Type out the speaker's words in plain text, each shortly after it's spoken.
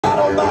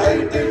your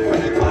mind in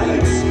pretty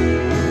quiet.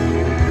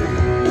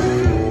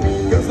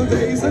 Cause the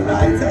days are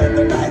nights and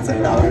the nights are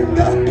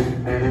longer.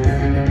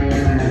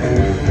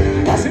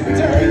 Watching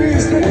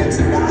days turn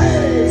into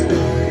night.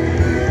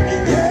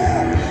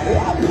 Yeah, I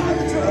buy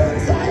the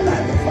drugs, I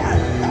light the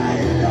fire. I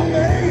ain't no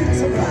main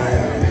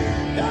supplier.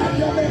 I'm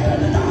your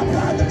man and I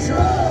buy the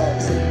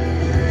drugs.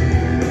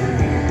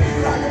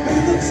 I can be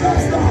the drug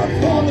stop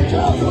for the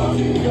girls on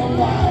your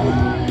mind.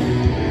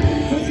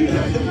 Cause you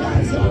have the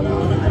lights on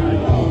all night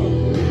long.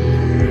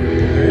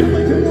 And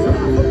we can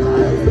drive for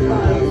miles and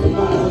miles and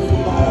miles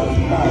and miles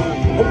and miles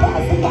and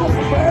miles and miles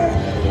and miles.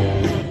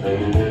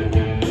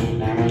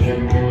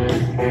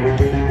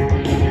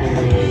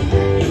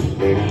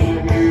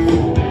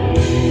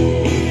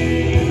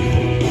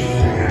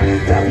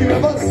 Have you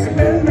ever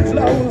smelled the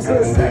clothes,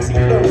 the sexy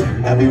clothes?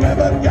 Have you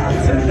ever got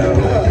to know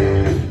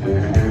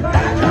her like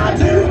I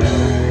do?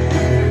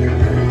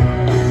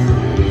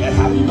 And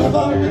have you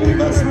ever really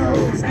much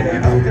room,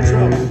 staying on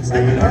control,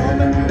 staying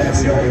home and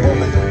let your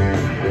woman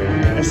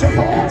and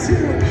support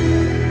you?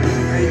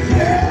 And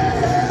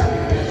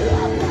yeah, I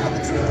buy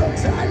the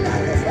drugs, I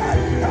like the fat, I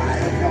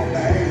am your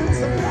main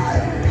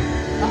supplier.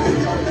 I'm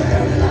your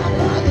man and I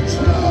buy the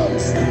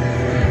drugs.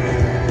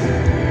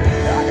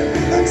 I can be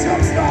the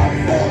drug stop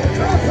for the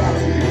drop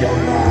out in your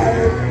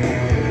mind.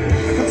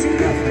 Because you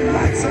left the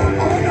lights on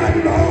all night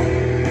long.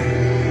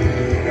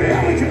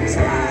 Yeah, we can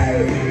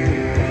drive,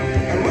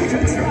 and we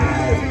can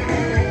drive.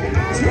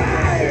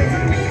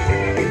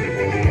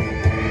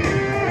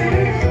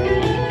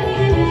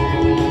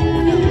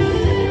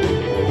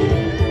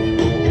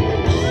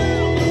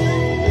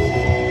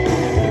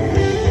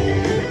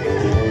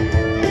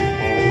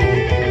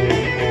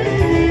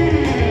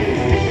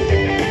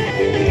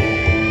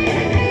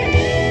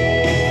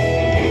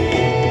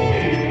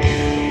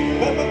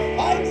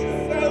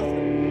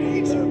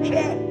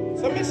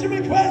 Submission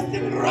request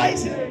in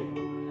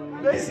writing.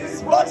 This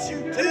is what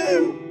you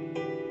do.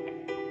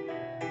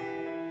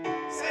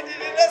 Send it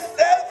in a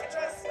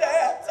self-addressed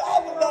stamp to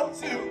envelope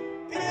 2.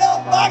 P.O.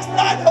 Box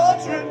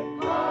 900.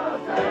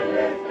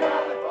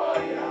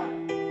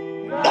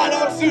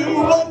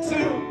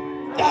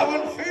 90212. That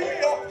will fill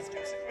your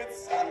prescription with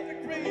some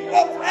degree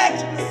of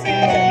accuracy.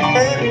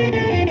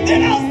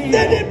 Then I'll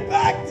send it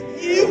back to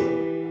you.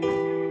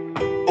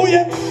 Oh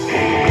yeah.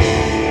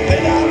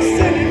 Then I'll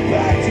send it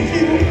back to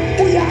you.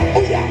 Oh yeah,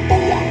 oh yeah, oh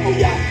yeah, oh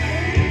yeah.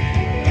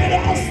 And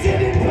I'll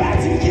send it back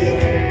to you.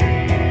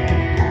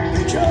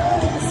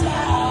 Because I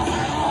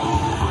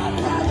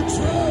buy the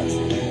drugs.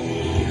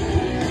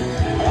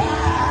 I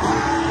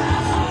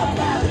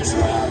buy the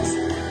drugs. I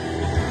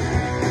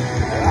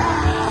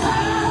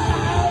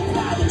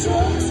buy the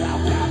drugs. I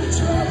buy the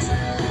drugs.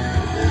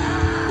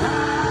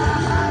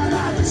 I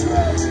buy the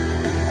drugs.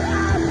 I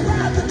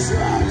buy the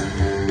drugs.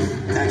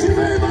 Thank you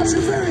very much.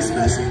 You're very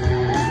special.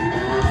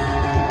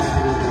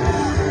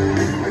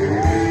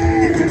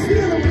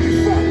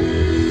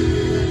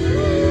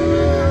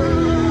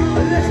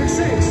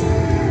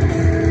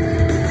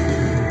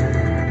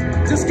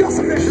 Discuss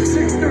Electric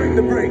 6 during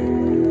the break.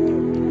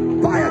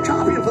 Buy a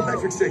copy of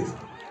Electric 6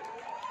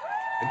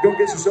 and go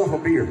get yourself a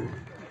beer.